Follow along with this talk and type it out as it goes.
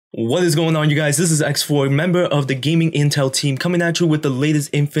What is going on, you guys? This is X4, member of the Gaming Intel team, coming at you with the latest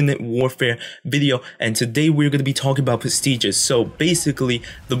Infinite Warfare video. And today we're going to be talking about prestiges. So basically,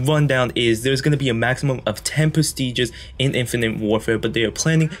 the rundown is there's going to be a maximum of 10 prestiges in Infinite Warfare, but they are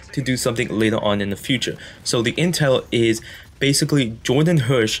planning to do something later on in the future. So the intel is basically Jordan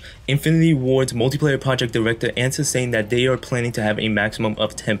Hirsch, Infinity Ward's multiplayer project director, answers saying that they are planning to have a maximum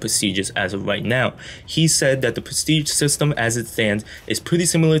of 10 prestiges as of right now. He said that the prestige system as it stands is pretty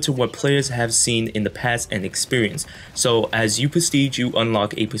similar to what players have seen in the past and experienced. So as you prestige, you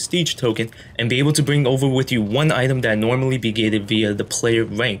unlock a prestige token and be able to bring over with you one item that normally be gated via the player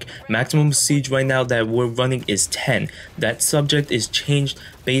rank. Maximum prestige right now that we're running is 10. That subject is changed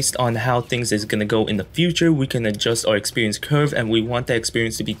based on how things is going to go in the future. We can adjust our experience curve, and we want that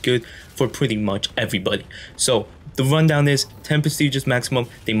experience to be good for pretty much everybody. So the rundown is 10 prestiges maximum.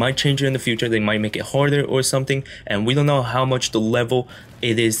 They might change it in the future, they might make it harder or something, and we don't know how much the level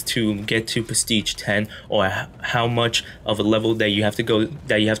it is to get to prestige 10, or how much of a level that you have to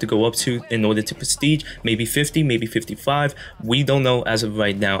go up to in order to prestige. Maybe 50, maybe 55. We don't know as of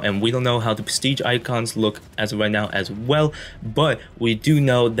right now, and we don't know how the prestige icons look as of right now as well. But we do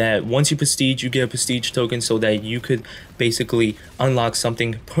know that once you prestige, you get a prestige token so that you could basically unlock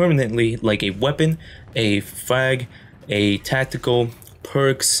something permanently, like a weapon, a frag, a tactical,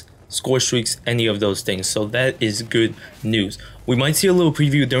 perks, score streaks, any of those things. So that is good news. We might see a little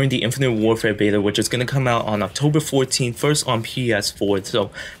preview during the Infinite Warfare beta, which is going to come out on October 14th, first on PS4,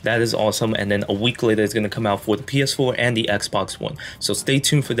 so that is awesome. And then a week later it's going to come out for the PS4 and the Xbox One, so stay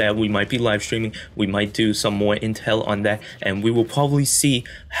tuned for that. We might be live streaming, we might do some more intel on that, and we will probably see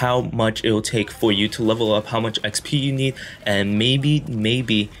how much it will take for you to level up, how much XP you need, and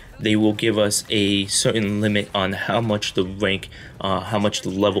maybe they will give us a certain limit on how much the rank, how much the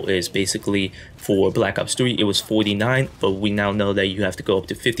level is. Basically, for Black Ops 3, it was 49, but we now know that you have to go up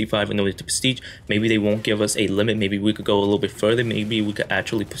to 55 in order to prestige. Maybe they won't give us a limit. Maybe we could go a little bit further. Maybe we could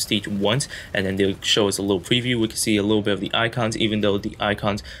actually prestige once, and then they'll show us a little preview. We can see a little bit of the icons, even though the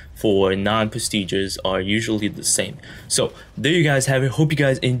icons for non-prestiges are usually the same. So there you guys have it. Hope you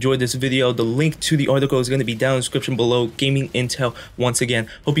guys enjoyed this video. The link to the article is going to be down in the description below. Gaming Intel once again.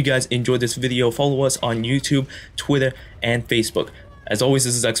 Hope you guys enjoyed this video. Follow us on YouTube, Twitter, and Facebook. As always,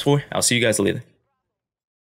 this is X4. I'll see you guys later.